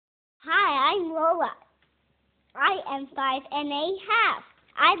I'm Lola. I am 5.5.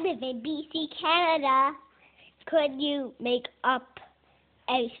 I live in BC, Canada. Could you make up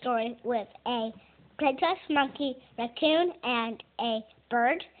a story with a princess, monkey, raccoon, and a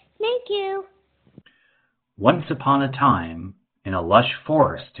bird? Thank you. Once upon a time, in a lush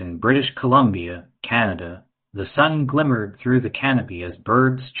forest in British Columbia, Canada, the sun glimmered through the canopy as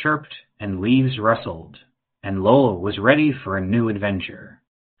birds chirped and leaves rustled, and Lola was ready for a new adventure.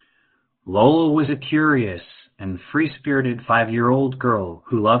 Lola was a curious and free-spirited 5-year-old girl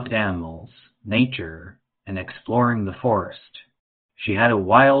who loved animals, nature, and exploring the forest. She had a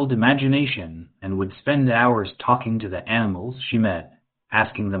wild imagination and would spend hours talking to the animals she met,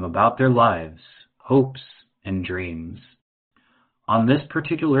 asking them about their lives, hopes, and dreams. On this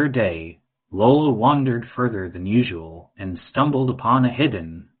particular day, Lola wandered further than usual and stumbled upon a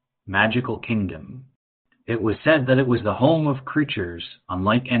hidden, magical kingdom. It was said that it was the home of creatures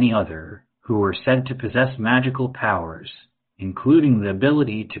unlike any other, who were said to possess magical powers, including the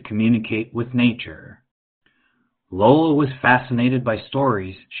ability to communicate with nature. Lola was fascinated by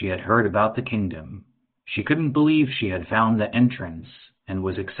stories she had heard about the kingdom. She couldn't believe she had found the entrance and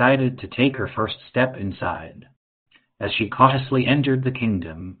was excited to take her first step inside. As she cautiously entered the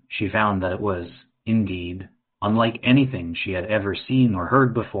kingdom, she found that it was, indeed, unlike anything she had ever seen or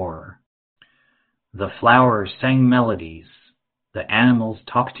heard before. The flowers sang melodies, the animals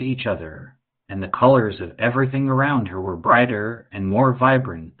talked to each other, and the colors of everything around her were brighter and more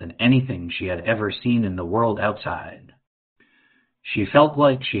vibrant than anything she had ever seen in the world outside. She felt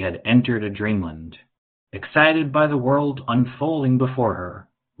like she had entered a dreamland. Excited by the world unfolding before her,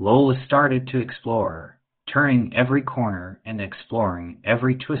 Lola started to explore, turning every corner and exploring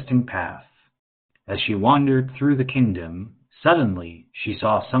every twisting path. As she wandered through the kingdom, suddenly she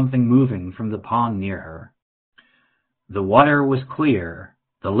saw something moving from the pond near her. The water was clear,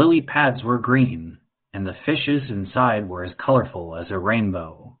 the lily pads were green, and the fishes inside were as colorful as a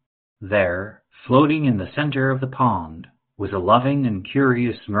rainbow. There, floating in the center of the pond, was a loving and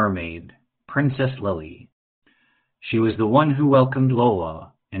curious mermaid, Princess Lily. She was the one who welcomed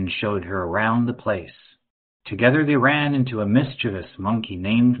Lola and showed her around the place. Together they ran into a mischievous monkey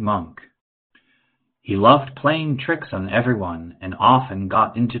named Monk. He loved playing tricks on everyone and often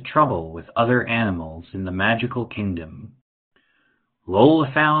got into trouble with other animals in the magical kingdom.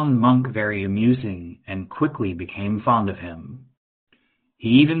 Lola found Monk very amusing and quickly became fond of him. He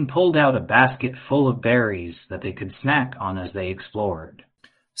even pulled out a basket full of berries that they could snack on as they explored.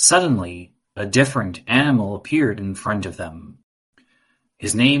 Suddenly, a different animal appeared in front of them.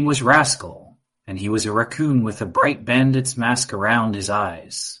 His name was Rascal, and he was a raccoon with a bright bandit's mask around his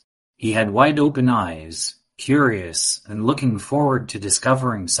eyes. He had wide-open eyes, curious and looking forward to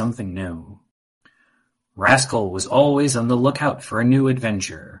discovering something new. Rascal was always on the lookout for a new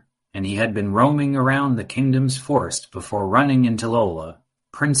adventure, and he had been roaming around the kingdom's forest before running into Lola,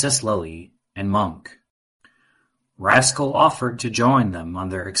 Princess Lily, and Monk. Rascal offered to join them on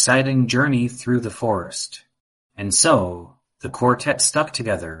their exciting journey through the forest, and so the quartet stuck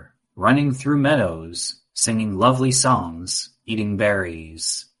together, running through meadows, singing lovely songs, eating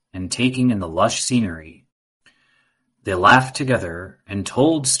berries, and taking in the lush scenery. They laughed together and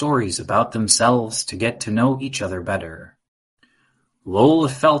told stories about themselves to get to know each other better. Lola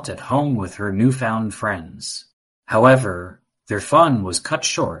felt at home with her newfound friends. However, their fun was cut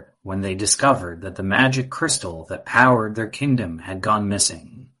short when they discovered that the magic crystal that powered their kingdom had gone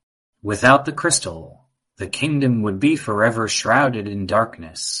missing. Without the crystal, the kingdom would be forever shrouded in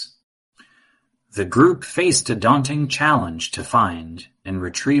darkness. The group faced a daunting challenge to find and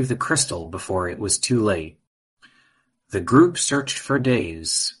retrieve the crystal before it was too late. The group searched for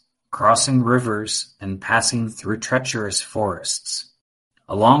days, crossing rivers and passing through treacherous forests.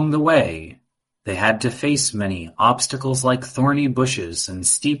 Along the way, they had to face many obstacles like thorny bushes and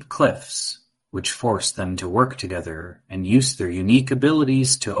steep cliffs, which forced them to work together and use their unique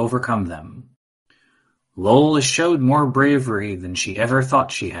abilities to overcome them. Lola showed more bravery than she ever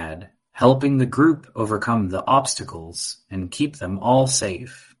thought she had, helping the group overcome the obstacles and keep them all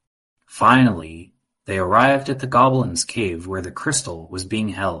safe. Finally, they arrived at the goblin's cave where the crystal was being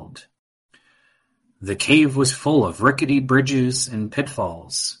held. The cave was full of rickety bridges and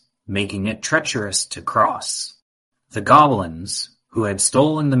pitfalls, making it treacherous to cross. The goblins, who had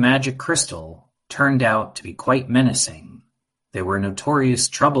stolen the magic crystal, turned out to be quite menacing. They were notorious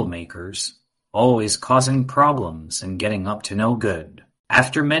troublemakers, always causing problems and getting up to no good.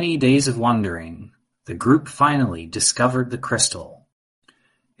 After many days of wandering, the group finally discovered the crystal.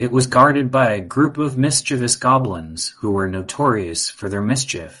 It was guarded by a group of mischievous goblins who were notorious for their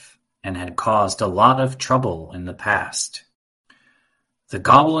mischief and had caused a lot of trouble in the past. The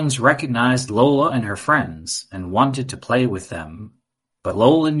goblins recognized Lola and her friends and wanted to play with them, but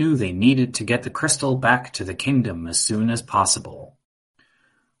Lola knew they needed to get the crystal back to the kingdom as soon as possible.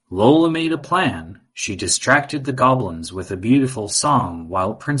 Lola made a plan. She distracted the goblins with a beautiful song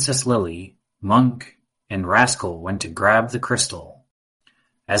while Princess Lily, Monk, and Rascal went to grab the crystal.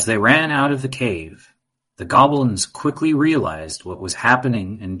 As they ran out of the cave, the goblins quickly realized what was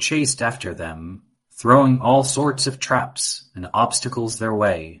happening and chased after them, throwing all sorts of traps and obstacles their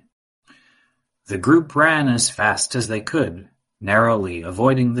way. The group ran as fast as they could, narrowly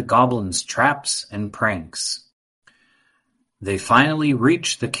avoiding the goblins' traps and pranks. They finally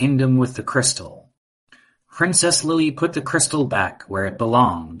reached the kingdom with the crystal. Princess Lily put the crystal back where it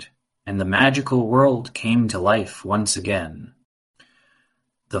belonged, and the magical world came to life once again.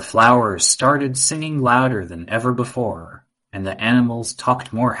 The flowers started singing louder than ever before, and the animals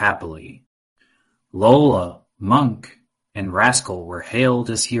talked more happily. Lola, Monk, and Rascal were hailed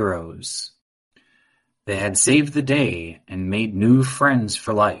as heroes. They had saved the day and made new friends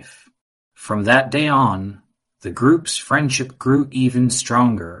for life. From that day on, the group's friendship grew even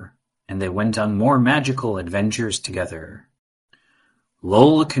stronger, and they went on more magical adventures together.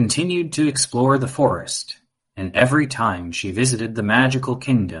 Lola continued to explore the forest, and every time she visited the magical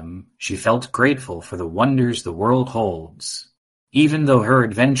kingdom, she felt grateful for the wonders the world holds. Even though her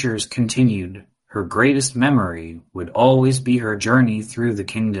adventures continued, her greatest memory would always be her journey through the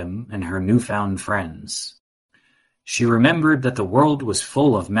kingdom and her newfound friends. She remembered that the world was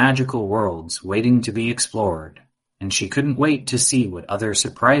full of magical worlds waiting to be explored, and she couldn't wait to see what other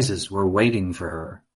surprises were waiting for her.